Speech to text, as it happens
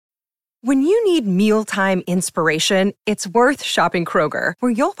When you need mealtime inspiration, it's worth shopping Kroger,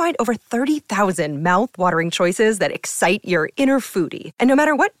 where you'll find over 30,000 mouth-watering choices that excite your inner foodie. And no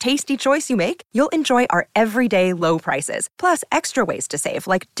matter what tasty choice you make, you'll enjoy our everyday low prices, plus extra ways to save,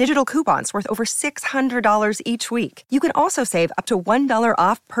 like digital coupons worth over $600 each week. You can also save up to $1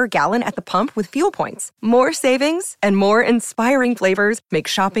 off per gallon at the pump with fuel points. More savings and more inspiring flavors make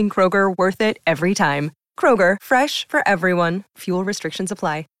shopping Kroger worth it every time. Kroger, fresh for everyone. Fuel restrictions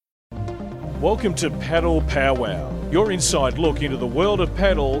apply. Welcome to Padel Powwow, your inside look into the world of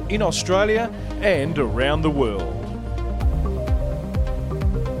paddle in Australia and around the world.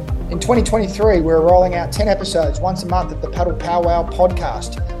 In 2023, we're rolling out 10 episodes once a month of the Padel Powwow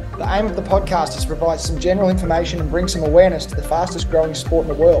podcast. The aim of the podcast is to provide some general information and bring some awareness to the fastest growing sport in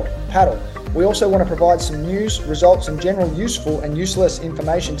the world, paddle. We also want to provide some news, results and general useful and useless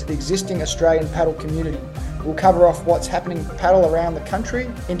information to the existing Australian paddle community. We'll cover off what's happening in paddle around the country,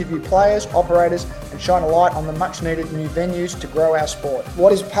 interview players, operators, and shine a light on the much needed new venues to grow our sport.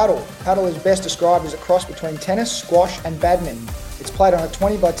 What is paddle? Paddle is best described as a cross between tennis, squash and badminton. It's played on a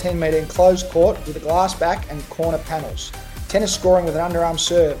 20 by 10 metre enclosed court with a glass back and corner panels. Tennis scoring with an underarm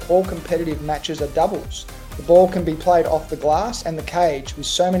serve. All competitive matches are doubles. The ball can be played off the glass and the cage with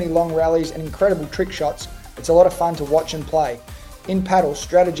so many long rallies and incredible trick shots. It's a lot of fun to watch and play. In paddle,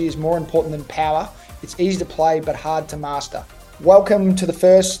 strategy is more important than power. It's easy to play but hard to master. Welcome to the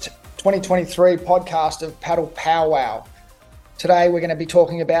first 2023 podcast of Padel Powwow. Today we're going to be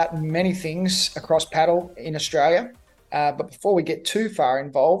talking about many things across paddle in Australia. But before we get too far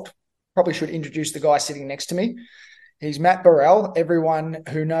involved, probably should introduce the guy sitting next to me. He's Matt Burrell. Everyone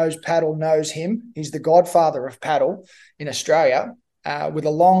who knows paddle knows him. He's the godfather of paddle in Australia, with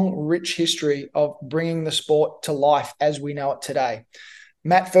a long, rich history of bringing the sport to life as we know it today.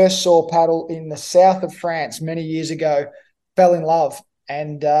 Matt first saw paddle in the south of France many years ago, fell in love,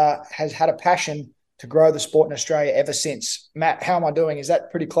 and has had a passion to grow the sport in Australia ever since. Matt, how am I doing? Is that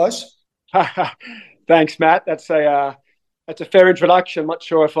pretty close? Thanks, Matt. That's a fair introduction. I'm not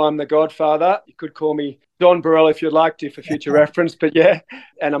sure if I'm the godfather. You could call me Don Burrell if you'd like to for future reference, but yeah.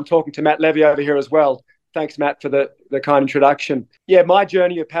 And I'm talking to Matt Levy over here as well. Thanks, Matt, for the kind introduction. Yeah, my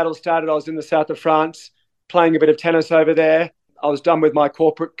journey of paddle started, I was in the south of France, playing a bit of tennis over there. I was done with my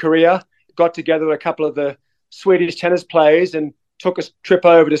corporate career, got together with a couple of the Swedish tennis players and took a trip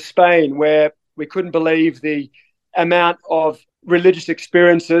over to Spain, where we couldn't believe the amount of religious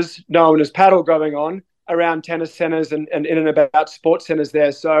experiences known as paddle going on around tennis centres and in and about sports centres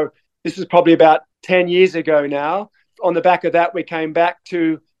there. So this was probably about 10 years ago now. On the back of that, we came back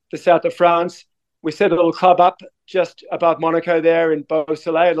to the south of France. We set a little club up just above Monaco there in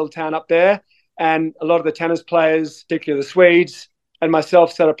Beausoleil, a little town up there. And a lot of the tennis players, particularly the Swedes, and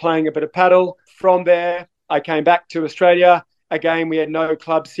myself started playing a bit of paddle. From there, I came back to Australia. Again, we had no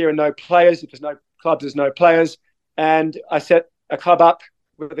clubs here and no players. If there's no clubs, there's no players. And I set a club up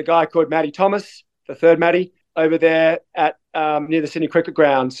with a guy called Matty Thomas, the third Matty, over there at near the Sydney Cricket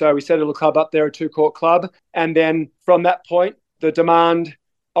Ground. So we set a little club up there, a two-court club. And then from that point, the demand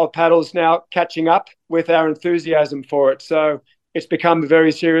of paddle is now catching up with our enthusiasm for it. So it's become a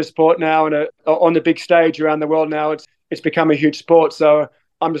very serious sport now, and on the big stage around the world now, it's become a huge sport. So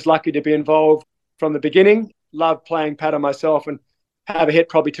I'm just lucky to be involved from the beginning. Love playing paddle myself and have a hit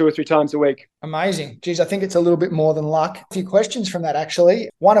probably 2 or 3 times a week. Amazing. Geez, I think it's a little bit more than luck. A few questions from that, actually.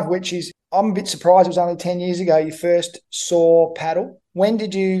 One of which is, I'm a bit surprised it was only 10 years ago you first saw paddle. When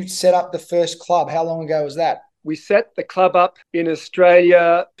did you set up the first club? How long ago was that? We set the club up in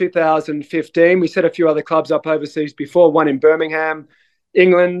Australia 2015. We set a few other clubs up overseas before, one in Birmingham,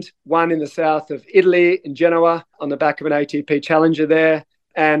 England, one in the south of Italy, in Genoa, on the back of an ATP Challenger there,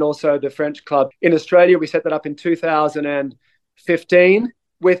 and also the French club. In Australia, we set that up in 2015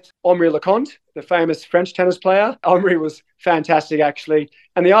 with Omri Leconte, the famous French tennis player. Omri was fantastic, actually.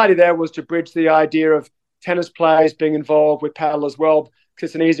 And the idea there was to bridge the idea of tennis players being involved with paddle as well,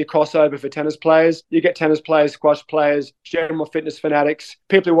 because it's an easy crossover for tennis players. You get tennis players, squash players, general fitness fanatics,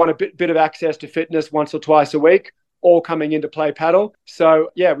 people who want a bit of access to fitness once or twice a week, all coming in to play paddle. So,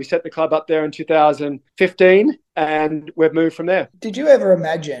 yeah, we set the club up there in 2015 and we've moved from there. Did you ever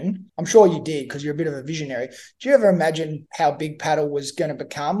imagine, I'm sure you did because you're a bit of a visionary, did you ever imagine how big paddle was going to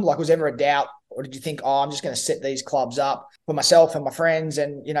become? Like, was there ever a doubt, or did you think, I'm just going to set these clubs up for myself and my friends,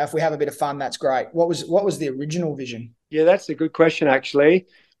 and, you know, if we have a bit of fun, that's great? What was the original vision? Yeah, that's a good question, actually.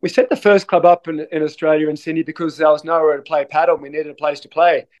 We set the first club up in Australia, in Sydney, because there was nowhere to play paddle. We needed a place to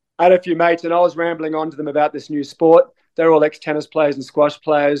play. I had a few mates and I was rambling on to them about this new sport. They're all ex-tennis players and squash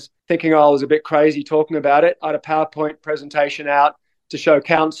players, thinking I was a bit crazy talking about it. I had a PowerPoint presentation out to show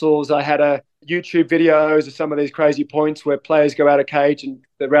councils. I had a YouTube videos of some of these crazy points where players go out of cage and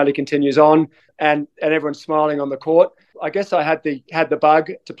the rally continues on, and everyone's smiling on the court. I guess I had the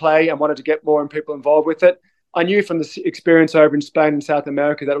bug to play and wanted to get more people involved with it. I knew from the experience over in Spain and South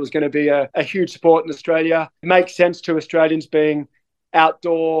America that it was going to be a huge sport in Australia. It makes sense to Australians being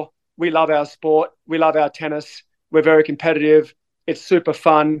outdoor. We love our sport. We love our tennis. We're very competitive. It's super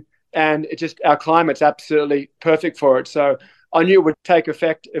fun. And our climate's absolutely perfect for it. So I knew it would take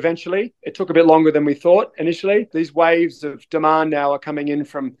effect eventually. It took a bit longer than we thought initially. These waves of demand now are coming in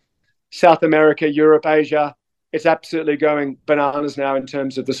from South America, Europe, Asia. It's absolutely going bananas now in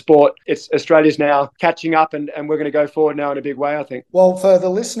terms of the sport. Australia's now catching up, and we're going to go forward now in a big way, I think. Well, for the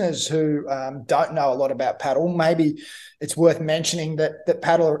listeners who don't know a lot about paddle, maybe it's worth mentioning that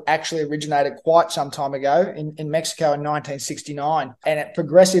paddle actually originated quite some time ago in Mexico in 1969, and it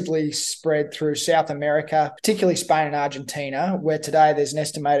progressively spread through South America, particularly Spain and Argentina, where today there's an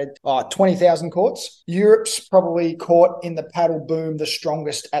estimated 20,000 courts. Europe's probably caught in the paddle boom the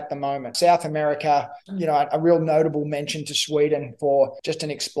strongest at the moment. South America, a real notable mention to Sweden for just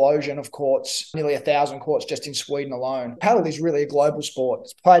an explosion of courts, nearly 1,000 courts just in Sweden alone. Paddle is really a global sport.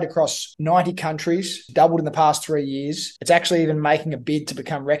 It's played across 90 countries, doubled in the past 3 years. It's actually even making a bid to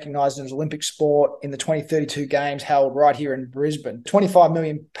become recognised as an Olympic sport in the 2032 Games held right here in Brisbane. 25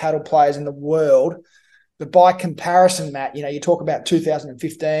 million paddle players in the world. But by comparison, Matt, you talk about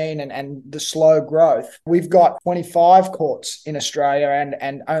 2015 and the slow growth. We've got 25 courts in Australia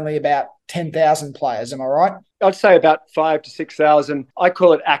and only about 10,000 players. Am I right? I'd say about 5,000 to 6,000. I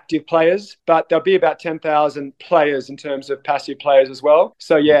call it active players, but there'll be about 10,000 players in terms of passive players as well.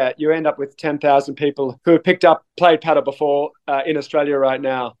 So yeah, you end up with 10,000 people who have played paddle before in Australia right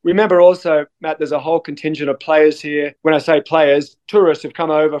now. Remember also, Matt, there's a whole contingent of players here. When I say players, tourists have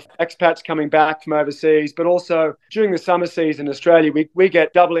come over, expats coming back from overseas, but also during the summer season in Australia, we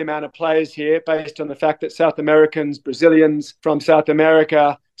get double the amount of players here based on the fact that South Americans, Brazilians from South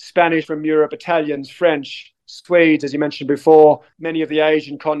America, Spanish from Europe, Italians, French, Swedes, as you mentioned before, many of the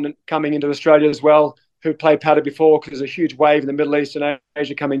Asian continent coming into Australia as well, who played paddle before, because there's a huge wave in the Middle East and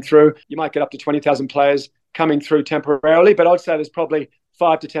Asia coming through. You might get up to 20,000 players coming through temporarily, but I'd say there's probably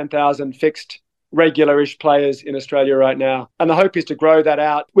 5,000 to 10,000 fixed regular-ish players in Australia right now. And the hope is to grow that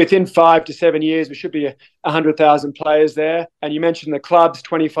out. Within 5 to 7 years, we should be 100,000 players there. And you mentioned the clubs,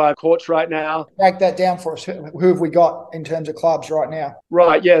 25 courts right now. Break that down for us. Who have we got in terms of clubs right now?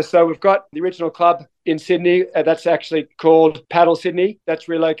 Right, yeah. So we've got the original club in Sydney. That's actually called Padel Sydney. That's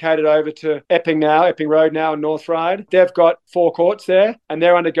relocated over to Epping Road now in North Ryde. They've got 4 courts there, and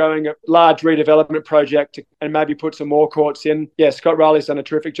they're undergoing a large redevelopment project and maybe put some more courts in. Yeah, Scott Riley's done a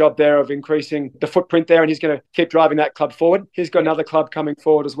terrific job there of increasing the footprint there, and he's going to keep driving that club forward. He's got another club coming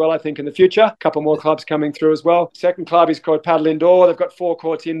forward as well, I think, in the future. A couple more clubs coming through as well. Second club is called Padel Indoor. They've got 4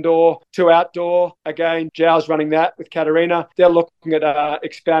 courts indoor, 2 outdoor. Again, Zhao's running that with Katarina. They're looking at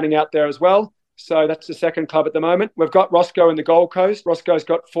expanding out there as well. So that's the second club at the moment. We've got Roscoe in the Gold Coast. Roscoe's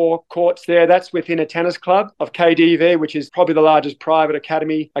got 4 courts there. That's within a tennis club of KDV, which is probably the largest private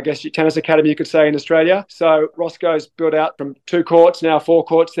academy, I guess, tennis academy you could say in Australia. So Roscoe's built out from 2 courts, now 4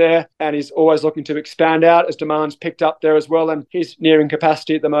 courts there, and he's always looking to expand out as demand's picked up there as well. And he's nearing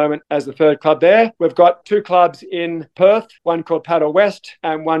capacity at the moment as the 3rd club there. We've got 2 clubs in Perth, one called Padel West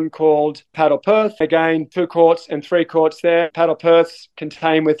and one called Padel Perth. Again, 2 courts and 3 courts there. Padel Perth's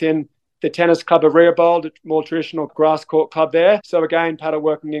contained within the tennis club of Rehobold, a more traditional grass court club there. So again, paddle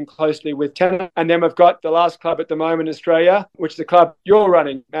working in closely with tennis. And then we've got the last club at the moment in Australia, which is the club you're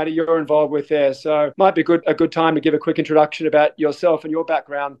running, Matty, you're involved with there. So might be a good time to give a quick introduction about yourself and your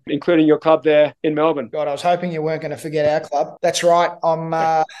background, including your club there in Melbourne. God, I was hoping you weren't going to forget our club. That's right. I'm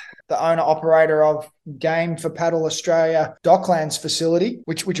the owner-operator of Game for Paddle Australia Docklands facility,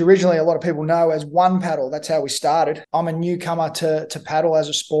 which originally a lot of people know as One Paddle. That's how we started. I'm a newcomer to paddle as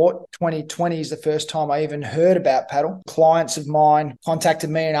a sport. 2020 is the first time I even heard about paddle. Clients of mine contacted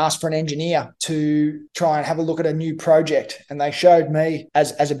me and asked for an engineer to try and have a look at a new project. And they showed me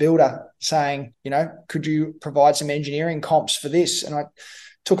as a builder saying, could you provide some engineering comps for this? And I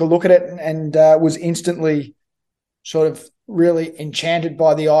took a look at it and was instantly sort of really enchanted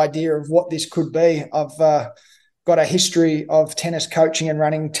by the idea of what this could be. I've got a history of tennis coaching and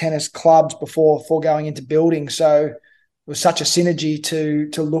running tennis clubs before going into building. So it was such a synergy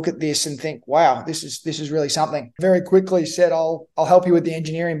to look at this and think, wow, this is really something. Very quickly said, I'll help you with the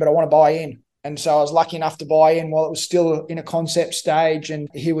engineering, but I want to buy in. And so I was lucky enough to buy in while it was still in a concept stage. And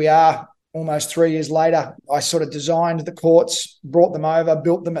here we are. Almost 3 years later, I sort of designed the courts, brought them over,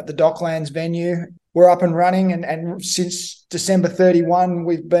 built them at the Docklands venue. We're up and running, and since December 31,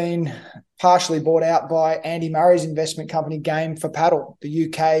 we've been partially bought out by Andy Murray's investment company, Game for Padel, the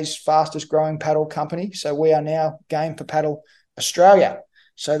UK's fastest growing paddle company. So we are now Game for Padel Australia.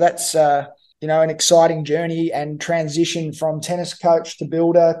 So that's an exciting journey and transition from tennis coach to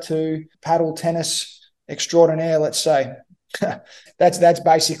builder to paddle tennis extraordinaire, let's say. That's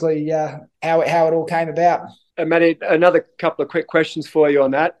basically how it all came about. Matty, another couple of quick questions for you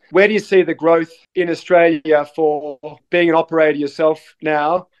on that. Where do you see the growth in Australia for being an operator yourself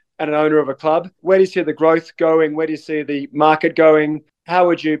now and an owner of a club? Where do you see the growth going? Where do you see the market going? How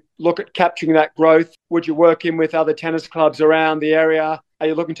would you look at capturing that growth? Would you work in with other tennis clubs around the area? Are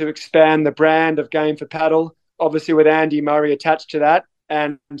you looking to expand the brand of Game for Padel? Obviously with Andy Murray attached to that.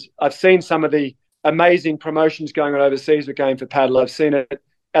 And I've seen some of the amazing promotions going on overseas with Game for Padel. I've seen it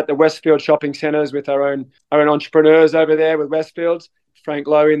at the Westfield shopping centres with our own entrepreneurs over there with Westfields, Frank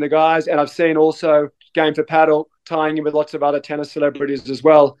Lowy and the guys. And I've seen also Game for Padel tying in with lots of other tennis celebrities as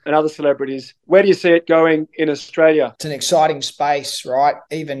well and other celebrities. Where do you see it going in Australia? It's an exciting space, right?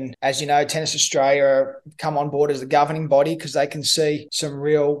 Even, as you know, Tennis Australia come on board as a governing body because they can see some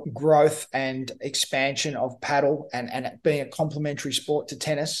real growth and expansion of paddle and it being a complementary sport to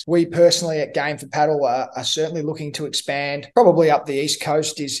tennis. We personally at Game for Padel are certainly looking to expand. Probably up the East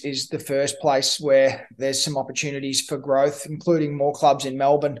Coast is the first place where there's some opportunities for growth, including more clubs in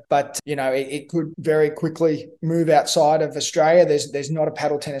Melbourne. But, it could very quickly move outside of Australia. There's not a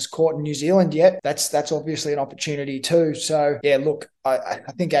paddle tennis court in New Zealand yet. That's obviously an opportunity too. So yeah, look, I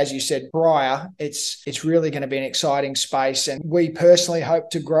think as you said prior, it's really going to be an exciting space, and we personally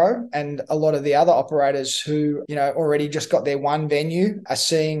hope to grow. And a lot of the other operators who already just got their one venue are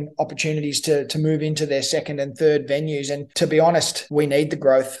seeing opportunities to move into their second and third venues. And to be honest, we need the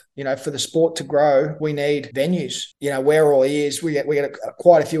growth. For the sport to grow, we need venues. We're all ears. We get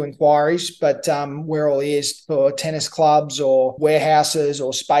quite a few inquiries, but we're all ears for tennis clubs or warehouses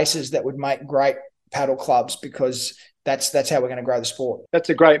or spaces that would make great paddle clubs, because that's how we're going to grow the sport. That's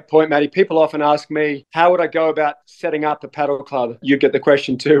a great point, Matty. People often ask me, how would I go about setting up a paddle club? You get the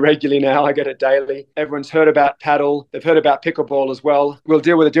question too regularly now. I get it daily. Everyone's heard about paddle. They've heard about pickleball as well. We'll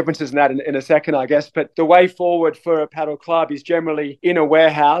deal with the differences in that in a second, I guess. But the way forward for a paddle club is generally in a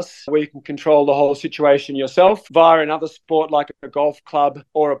warehouse where you can control the whole situation yourself via another sport like a golf club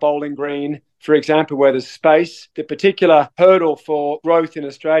or a bowling green, for example, where there's space. The particular hurdle for growth in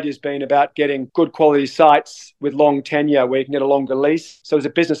Australia has been about getting good quality sites with long tenure where you can get a longer lease. So as a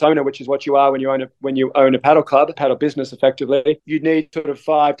business owner, which is what you are when you own a paddle club, paddle business effectively, you need sort of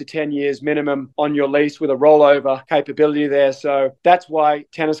 5 to 10 years minimum on your lease with a rollover capability there. So that's why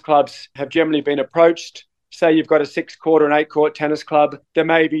tennis clubs have generally been approached. Say you've got a 6-court or an 8-court tennis club. There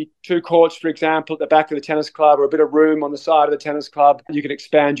may be 2 courts, for example, at the back of the tennis club, or a bit of room on the side of the tennis club. You can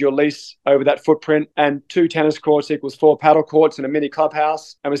expand your lease over that footprint. And 2 tennis courts equals 4 paddle courts and a mini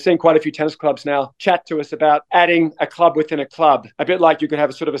clubhouse. And we're seeing quite a few tennis clubs now chat to us about adding a club within a club. A bit like you could have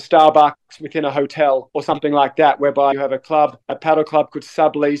a sort of a Starbucks within a hotel or something like that, whereby you have a paddle club could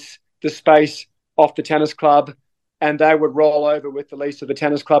sublease the space off the tennis club, and they would roll over with the lease of the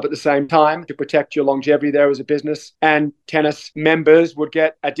tennis club at the same time to protect your longevity there as a business. And tennis members would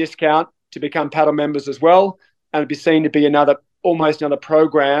get a discount to become paddle members as well, and it'd be seen to be almost another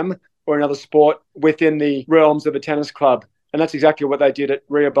program or another sport within the realms of a tennis club. And that's exactly what they did at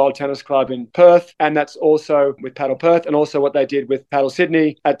Rio Bowl Tennis Club in Perth, and that's also with Paddle Perth, and also what they did with Paddle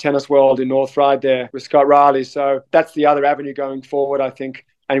Sydney at Tennis World in North Ryde there with Scott Riley. So that's the other avenue going forward, I think.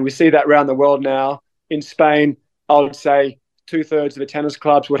 And we see that around the world now. In Spain, I would say 2/3 of the tennis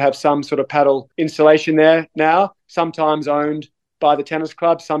clubs would have some sort of paddle installation there now, sometimes owned by the tennis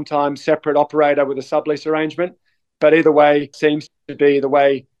club, sometimes separate operator with a sublease arrangement. But either way seems to be the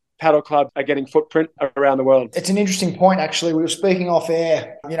way paddle clubs are getting footprint around the world. It's an interesting point, actually. We were speaking off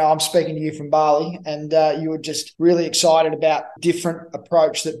air. I'm speaking to you from Bali, and you were just really excited about different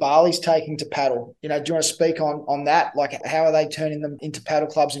approach that Bali's taking to paddle. Do you want to speak on that? Like, how are they turning them into paddle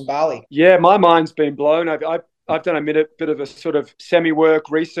clubs in Bali? Yeah, my mind's been blown. I've done a bit of a sort of semi-work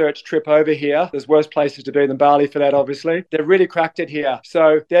research trip over here. There's worse places to be than Bali for that, obviously. They've really cracked it here.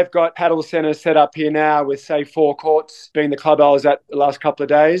 So they've got paddle centres set up here now with, say, 4 courts, being the club I was at the last couple of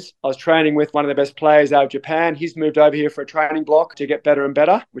days. I was training with one of the best players out of Japan. He's moved over here for a training block to get better and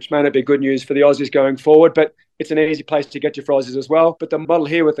better, which may not be good news for the Aussies going forward, but it's an easy place to get you for Aussies as well. But the model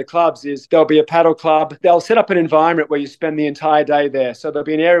here with the clubs is there'll be a paddle club. They'll set up an environment where you spend the entire day there. So there'll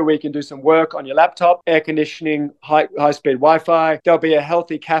be an area where you can do some work on your laptop, air conditioning, high-speed Wi-Fi. There'll be a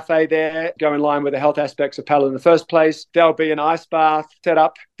healthy cafe there, go in line with the health aspects of paddle in the first place. There'll be an ice bath set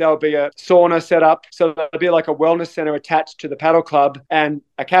up There'll be a sauna set up. So there'll be like a wellness center attached to the paddle club and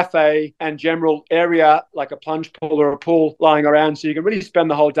a cafe and general area like a plunge pool or a pool lying around. So you can really spend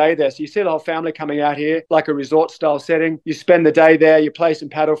the whole day there. So you see the whole family coming out here like a resort style setting. You spend the day there, you play some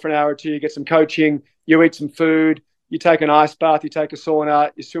paddle for an hour or two, you get some coaching, you eat some food, you take an ice bath, you take a sauna,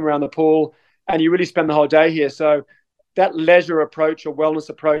 you swim around the pool, and you really spend the whole day here. So that leisure approach or wellness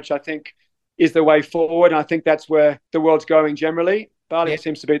approach, I think, is the way forward. And I think that's where the world's going generally. Bali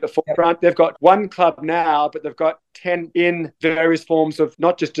seems to be at the forefront. They've got one club now, but they've got 10 in various forms of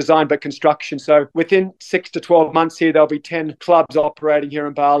not just design, but construction. So within 6 to 12 months here, there'll be 10 clubs operating here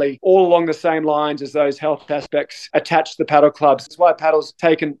in Bali, all along the same lines as those health aspects attached to the paddle clubs. That's why paddle's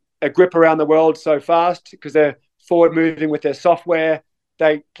taken a grip around the world so fast, because they're forward moving with their software.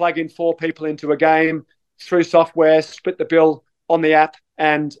 They plug in 4 people into a game through software, split the bill on the app,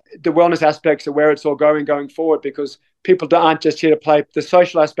 and the wellness aspects are where it's all going forward, because people aren't just here to play. The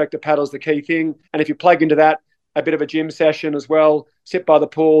social aspect of paddle is the key thing. And if you plug into that a bit of a gym session as well, sit by the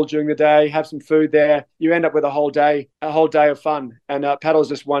pool during the day, have some food there, you end up with a whole day of fun. And paddle is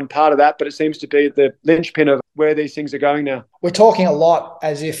just one part of that, but it seems to be the linchpin of where these things are going now. We're talking a lot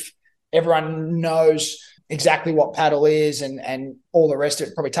as if everyone knows exactly what paddle is and all the rest of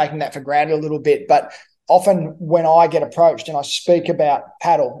it, probably taking that for granted a little bit. But often when I get approached and I speak about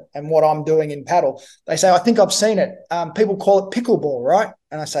paddle and what I'm doing in paddle, they say, I think I've seen it. People call it pickleball, right?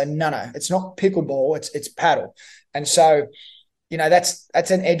 And I say, no, it's not pickleball, it's paddle. And so,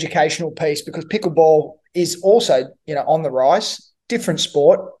 that's an educational piece, because pickleball is also, on the rise. Different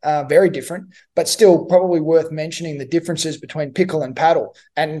sport, very different, but still probably worth mentioning the differences between pickle and paddle.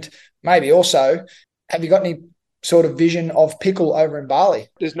 And maybe also, have you got any sort of vision of pickle over in Bali?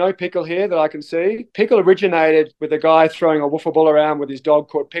 There's no pickle here that I can see. Pickle originated with a guy throwing a wiffle ball around with his dog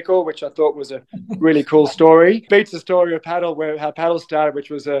called Pickle, which I thought was a really cool story. Beats the story of paddle, how paddle started, which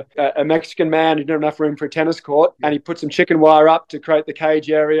was a Mexican man who didn't have enough room for a tennis court, and he put some chicken wire up to create the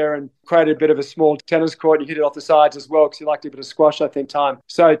cage area and created a bit of a small tennis court. You hit it off the sides as well, because he liked a bit of squash, I think, time.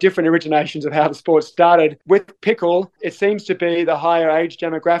 So different originations of how the sport started. With pickle, it seems to be the higher age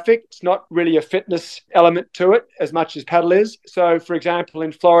demographic. It's not really a fitness element to it as much as paddle is. So, for example,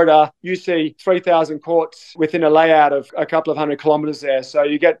 in Florida, you see 3,000 courts within a layout of a couple of 100 kilometers there. So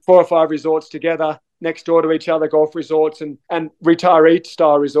you get 4 or 5 resorts together next door to each other, golf resorts and retiree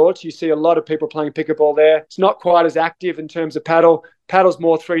style resorts. You see a lot of people playing pickleball there. It's not quite as active in terms of paddle. Paddle's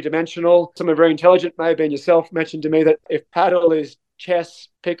more three-dimensional. Someone very intelligent, maybe, and yourself mentioned to me that if paddle is chess,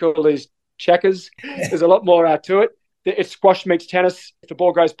 pickle is checkers, there's a lot more to it. It's squash meets tennis. If the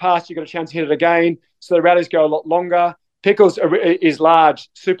ball goes past, you've got a chance to hit it again. So the rallies go a lot longer. Pickles is large,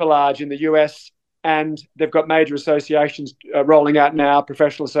 super large in the US, and they've got major associations rolling out now,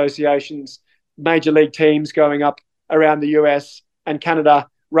 professional associations, major league teams going up around the US and Canada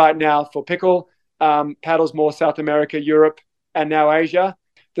right now for pickle. Paddle's more South America, Europe, and now Asia.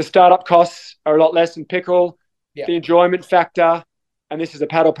 The startup costs are a lot less in pickle. Yeah. The enjoyment factor, and this is a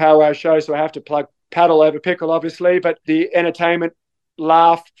Paddle Powwow show, so I have to plug paddle over pickle, obviously, but the entertainment,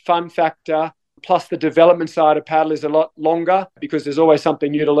 laugh, fun factor, plus the development side of paddle is a lot longer, because there's always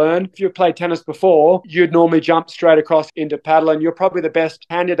something new to learn. If you've played tennis before, you'd normally jump straight across into paddle, and you're probably the best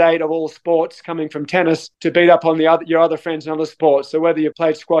candidate of all sports coming from tennis to beat up on your other friends in other sports. So whether you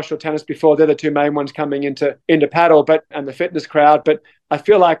played squash or tennis before, they're the two main ones coming into paddle, and the fitness crowd. But I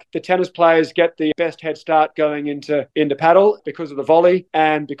feel like the tennis players get the best head start going into paddle because of the volley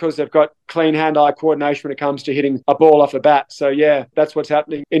and because they've got clean hand-eye coordination when it comes to hitting a ball off a bat. So, yeah, that's what's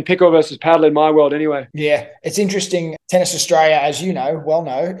happening in pickle versus paddle in my world anyway. Yeah, it's interesting. Tennis Australia, as you know,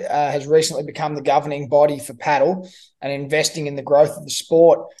 has recently become the governing body for paddle and investing in the growth of the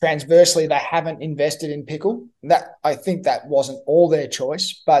sport. Transversely, they haven't invested in pickle. I think that wasn't all their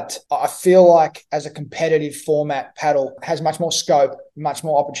choice, but I feel like as a competitive format, paddle has much more scope, much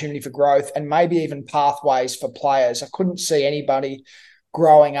more opportunity for growth, and maybe even pathways for players. I couldn't see anybody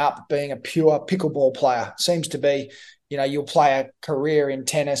growing up being a pure pickleball player. Seems to be, you'll play a career in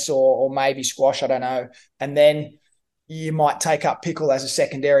tennis or maybe squash, I don't know, and then you might take up pickle as a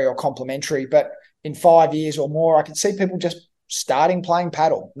secondary or complementary. But in 5 years or more, I can see people just starting playing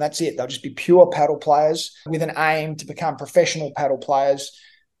paddle, and that's it. They'll just be pure paddle players with an aim to become professional paddle players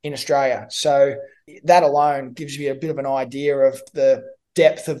in Australia. So that alone gives you a bit of an idea of the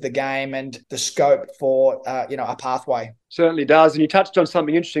depth of the game and the scope for a pathway. Certainly does. And you touched on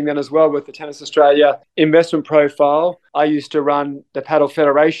something interesting then as well with the Tennis Australia investment profile. I used to run the Paddle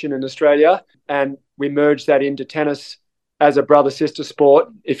Federation in Australia, and we merged that into tennis as a brother-sister sport,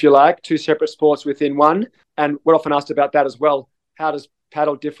 if you like, 2 separate sports within one. And we're often asked about that as well. How does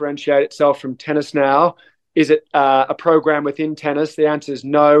paddle differentiate itself from tennis now? Is it a program within tennis? The answer is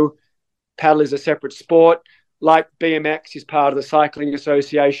no. Padel is a separate sport. Like BMX is part of the Cycling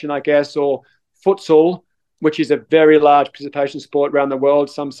Association, I guess, or futsal, which is a very large participation sport around the world.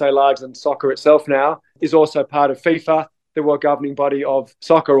 Some say larger than soccer itself now, is also part of FIFA, the world governing body of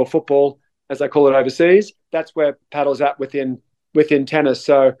soccer or football, as they call it overseas. That's where padel's at within tennis.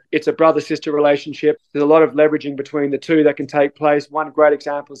 So it's a brother-sister relationship. There's a lot of leveraging between the two that can take place. One great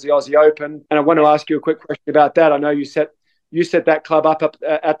example is the Aussie Open. And I want to ask you a quick question about that. I know you set that club up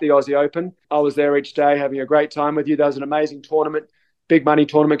at the Aussie Open. I was there each day having a great time with you. There was an amazing tournament, big money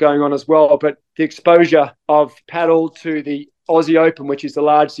tournament going on as well. But the exposure of padel to the Aussie Open, which is the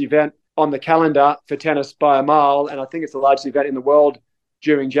largest event on the calendar for tennis by a mile, and I think it's the largest event in the world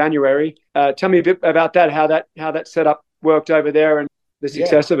during January. Tell me a bit about that, how that setup worked over there and the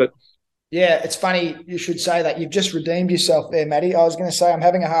success of it. Yeah, it's funny you should say that. You've just redeemed yourself there, Matty. I was going to say I'm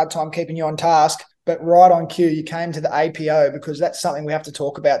having a hard time keeping you on task, but right on cue, you came to the APO because that's something we have to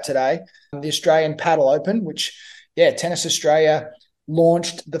talk about today. The Australian Padel Open, which, Tennis Australia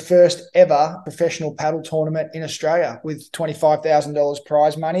launched the first ever professional padel tournament in Australia with $25,000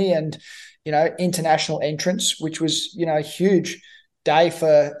 prize money and, international entrance, which was, a huge day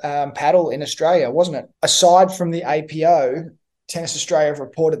for padel in Australia, wasn't it? Aside from the APO, Tennis Australia have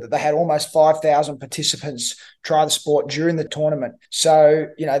reported that they had almost 5,000 participants try the sport during the tournament. So,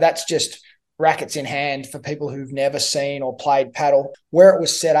 that's just rackets in hand for people who've never seen or played padel. Where it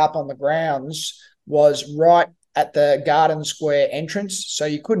was set up on the grounds was right at the Garden Square entrance, so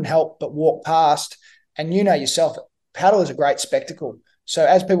you couldn't help but walk past. And yourself, padel is a great spectacle. So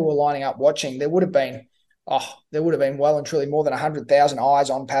as people were lining up watching, there would have been well and truly more than 100,000 eyes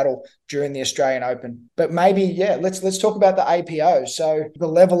on padel during the Australian Open. But maybe, let's talk about the APO. So the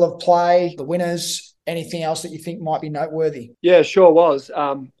level of play, the winners, anything else that you think might be noteworthy? Yeah, sure was.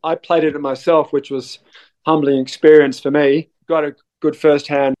 I played it myself, which was humbling experience for me. Got a good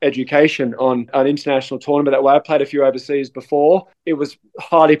first-hand education on an international tournament that way. I played a few overseas before. It was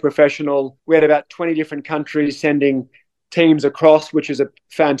highly professional. We had about 20 different countries sending teams across, which is a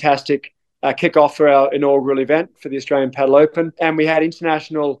fantastic kick-off for our inaugural event for the Australian Padel Open. And we had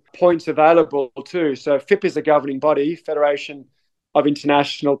international points available too. So FIP is the governing body, Federation of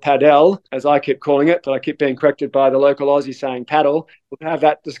International Padel, as I keep calling it, but I keep being corrected by the local Aussie saying paddle. We'll have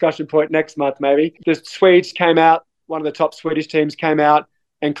that discussion point next month, maybe. The Swedes came out, one of the top Swedish teams came out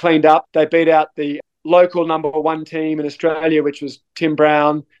and cleaned up. They beat out the local number one team in Australia, which was Tim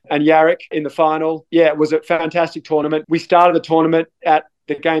Brown and Yarrick in the final. Yeah, it was a fantastic tournament. We started the tournament at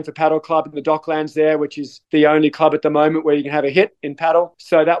the Game for Padel Club in the Docklands there, which is the only club at the moment where you can have a hit in paddle.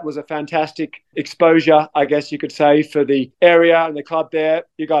 So that was a fantastic exposure, I guess you could say, for the area and the club there.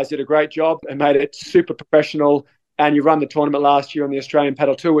 You guys did a great job and made it super professional. And you run the tournament last year on the Australian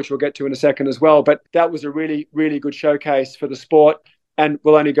Padel Tour, which we'll get to in a second as well. But that was a really, really good showcase for the sport. And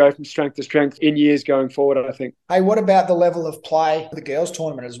we'll only go from strength to strength in years going forward, I think. Hey, what about the level of play for the girls'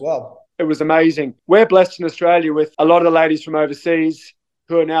 tournament as well? It was amazing. We're blessed in Australia with a lot of the ladies from overseas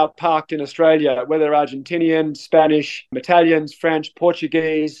who are now parked in Australia, whether they're Argentinian, Spanish, Italians, French,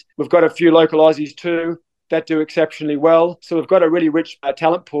 Portuguese. We've got a few local Aussies too that do exceptionally well. So we've got a really rich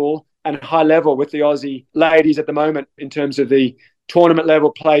talent pool and high level with the Aussie ladies at the moment in terms of the tournament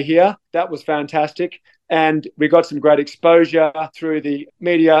level play here. That was fantastic. And we got some great exposure through the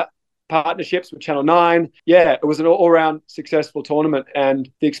media partnerships with Channel 9. Yeah, it was an all-round successful tournament and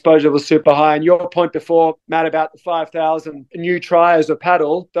the exposure was super high. And your point before, Matt, about the 5,000 new triers of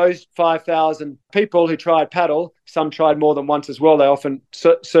paddle, those 5,000 people who tried paddle, some tried more than once as well. They often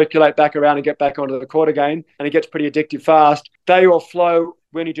circulate back around and get back onto the court again, and it gets pretty addictive fast. They all flow,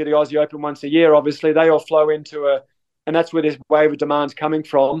 when you do the Aussie Open once a year, obviously, they all flow into and that's where this wave of demand's coming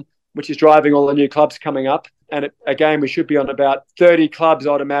from, which is driving all the new clubs coming up. And again, we should be on about 30 clubs,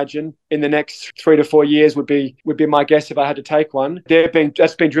 I'd imagine, in the next 3 to 4 years would be my guess if I had to take one.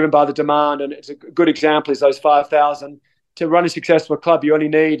 That's been driven by the demand, and it's a good example is those 5,000. To run a successful club, you only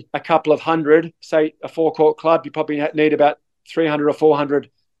need a couple of hundred. Say a 4-court club, you probably need about 300 or 400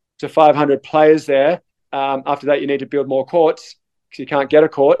 to 500 players there. After that, you need to build more courts because you can't get a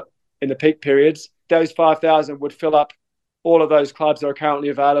court in the peak periods. Those 5,000 would fill up all of those clubs that are currently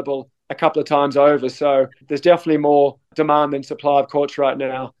available a couple of times over. So there's definitely more demand than supply of courts right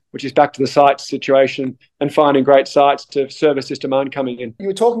now, which is back to the site situation and finding great sites to service this demand coming in. You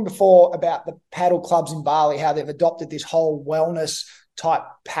were talking before about the paddle clubs in Bali, how they've adopted this whole wellness type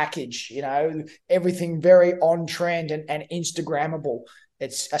package, everything very on trend and Instagrammable.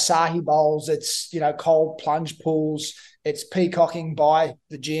 It's acai bowls, it's, cold plunge pools, it's peacocking by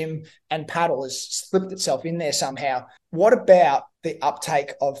the gym, and paddle has slipped itself in there somehow. What about the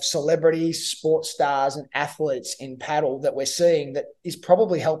uptake of celebrities, sports stars, and athletes in paddle that we're seeing that is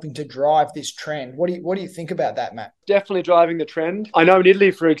probably helping to drive this trend? What do you think about that, Matt? Definitely driving the trend. I know in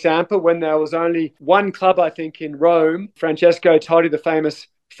Italy, for example, when there was only one club, I think, in Rome, Francesco Totti, the famous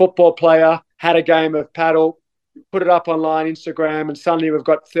football player, had a game of paddle, put it up online, Instagram, and suddenly we've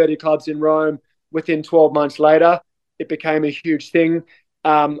got 30 clubs in Rome. Within 12 months later, it became a huge thing.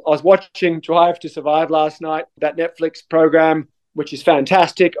 I was watching Drive to Survive last night, that Netflix program, which is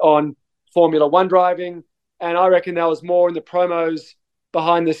fantastic, on Formula One driving. And I reckon there was more in the promos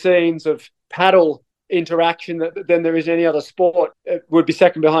behind the scenes of paddle interaction than there is any other sport. It would be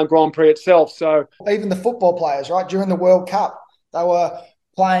second behind Grand Prix itself. So even the football players, right, during the World Cup, they were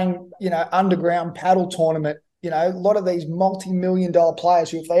playing, underground paddle tournament. A lot of these multi-million-dollar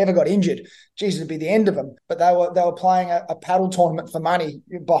players who, if they ever got injured, geez, it'd be the end of them. But they were playing a paddle tournament for money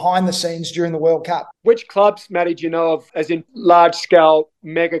behind the scenes during the World Cup. Which clubs, Matty, do you know of, as in large-scale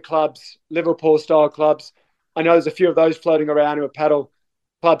mega clubs, Liverpool-style clubs? I know there's a few of those floating around who are paddle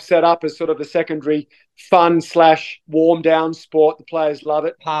clubs set up as sort of the secondary fun/warm-down sport. The players love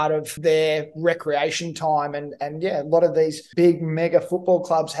it. Part of their recreation time. And a lot of these big mega football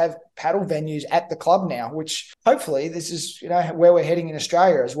clubs have paddle venues at the club now, which hopefully this is, where we're heading in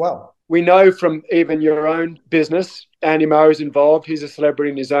Australia as well. We know from even your own business, Andy Murray's involved. He's a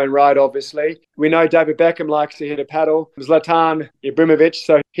celebrity in his own right, obviously. We know David Beckham likes to hit a paddle. Zlatan Ibrahimovic,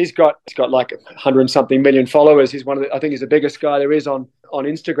 so he's got like 100-something million followers. He's I think he's the biggest guy there is on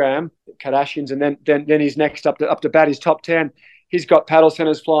Instagram, Kardashians, and then he's next up to bat. He's top 10. He's got paddle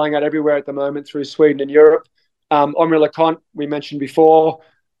centers flying out everywhere at the moment through Sweden and Europe. Omri Leconte, we mentioned before.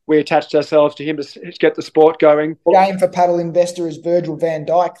 We attached ourselves to him to get the sport going. Game for paddle investor is Virgil van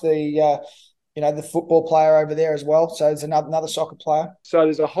Dijk, the football player over there as well. So there's another soccer player. So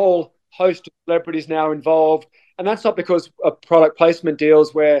there's a whole host of celebrities now involved. And that's not because of product placement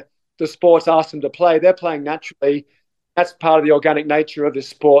deals where the sports ask them to play. They're playing naturally. That's part of the organic nature of this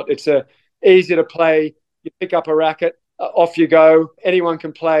sport. It's easy to play. You pick up a racket, off you go. Anyone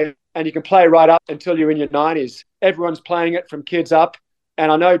can play, and you can play right up until you're in your 90s. Everyone's playing it from kids up. And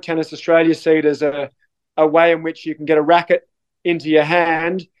I know Tennis Australia see it as a way in which you can get a racket into your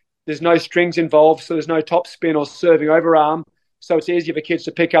hand. There's no strings involved, so there's no top spin or serving overarm. So it's easier for kids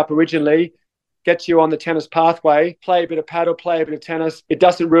to pick up originally, gets you on the tennis pathway, play a bit of paddle, play a bit of tennis. It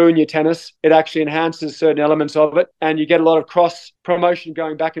doesn't ruin your tennis. It actually enhances certain elements of it. And you get a lot of cross promotion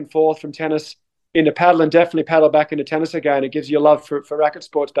going back and forth from tennis into paddle, and definitely paddle back into tennis again. It gives you a love for racket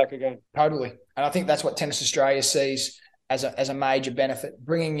sports back again. Totally. And I think that's what Tennis Australia sees as a major benefit,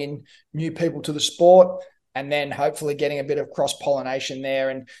 bringing in new people to the sport, and then hopefully getting a bit of cross-pollination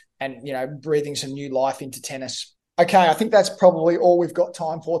there and breathing some new life into tennis. Okay, I think that's probably all we've got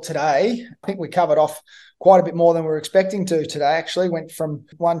time for today. I think we covered off quite a bit more than we were expecting to today, actually. Went from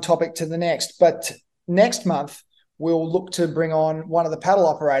one topic to the next. But next month, we'll look to bring on one of the paddle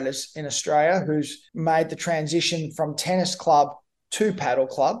operators in Australia who's made the transition from tennis club to paddle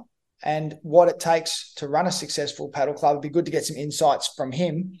club, and what it takes to run a successful paddle club. It'd be good to get some insights from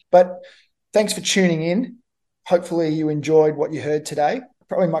him. But thanks for tuning in. Hopefully you enjoyed what you heard today.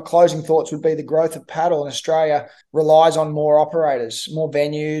 Probably my closing thoughts would be the growth of paddle in Australia relies on more operators, more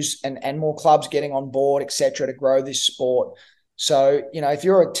venues, and more clubs getting on board, etc., to grow this sport. So, if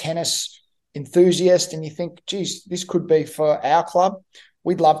you're a tennis enthusiast and you think, geez, this could be for our club,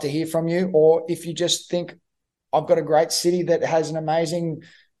 we'd love to hear from you. Or if you just think, I've got a great city that has an amazing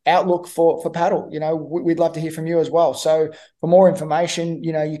outlook for paddle, we'd love to hear from you as well. So for more information,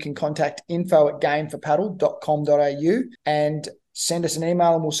 you can contact info@gameforpaddle.com.au and send us an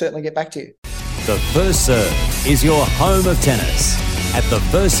email, and we'll certainly get back to you. The First Serve is your home of tennis at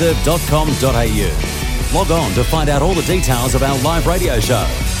thefirstserve.com.au. Log on to find out all the details of our live radio show,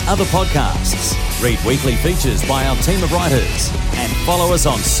 other podcasts, read weekly features by our team of writers, and follow us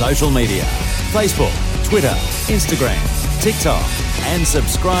on social media, Facebook, Twitter, Instagram, TikTok, and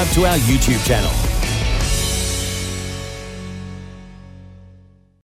subscribe to our YouTube channel.